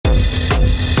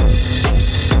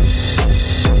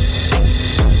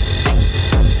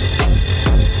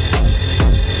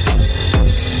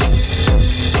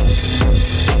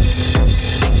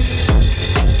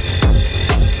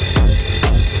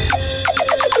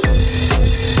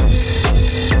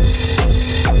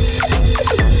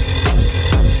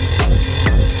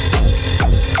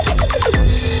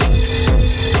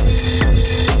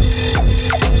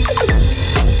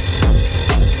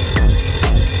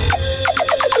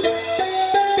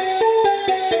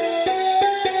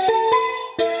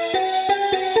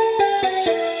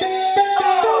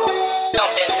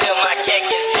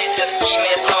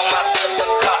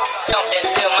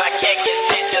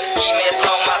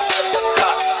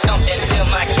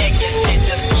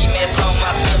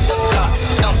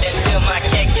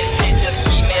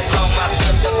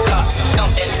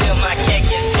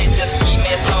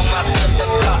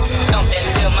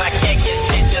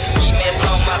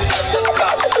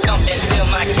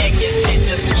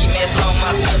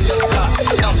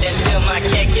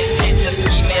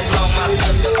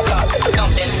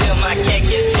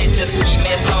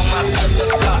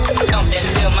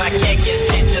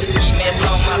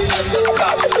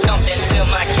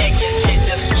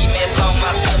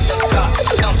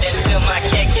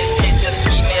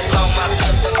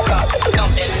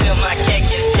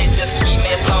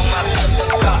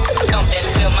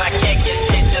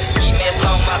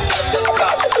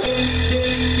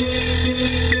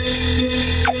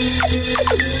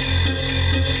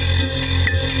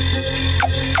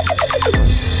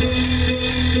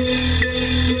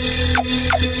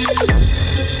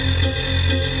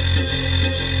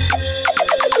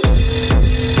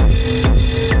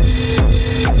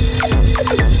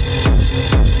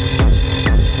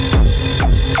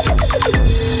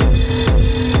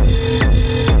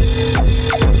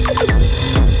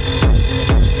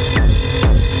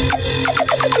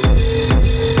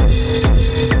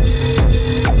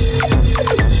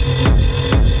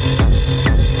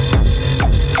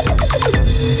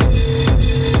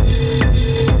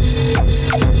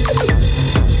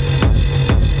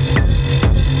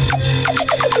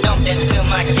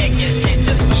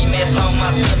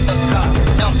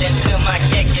Jumped into my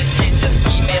Cactus, hit the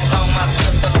ski mask on my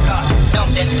pistol car.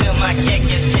 Jumped into my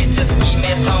Cactus, hit the ski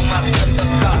mask on my pistol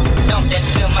car. Jumped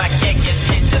into my Cactus,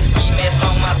 hit the ski mask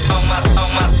on my.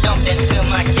 Jumped into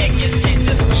my Cactus, hit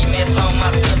the ski mask on my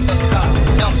pistol car.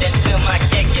 Jumped into my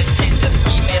Cactus, hit the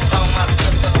ski mask on my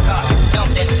pistol car.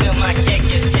 Jumped into my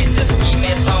Cactus, hit the ski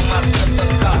mask on my pistol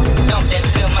car. Jumped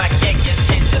into my Cactus,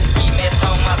 hit the ski mask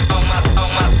on my.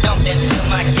 Jumped into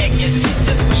my Cactus, hit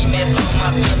the ski mask on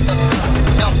my pistol car.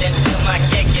 Jumped into my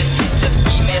Cactus, hit the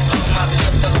ski mask on my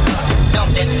pistol car.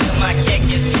 Jumped into my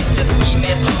Cactus, hit the ski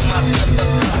mask on my pistol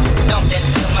car. Jumped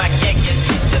into my Cactus,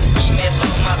 hit the ski mask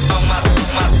on my.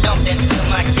 Jumped into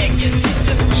my Cactus, hit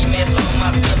the ski mask on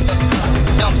my pistol car.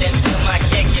 Jumped into my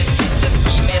Cactus, hit the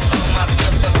ski mask on my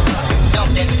pistol car.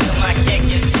 Jumped into my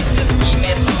Cactus, hit the ski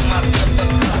mask on my pistol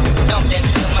car. Jumped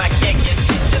into my Cactus,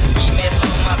 hit the ski mask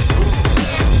on my.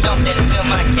 Jumped into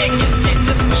my Cactus.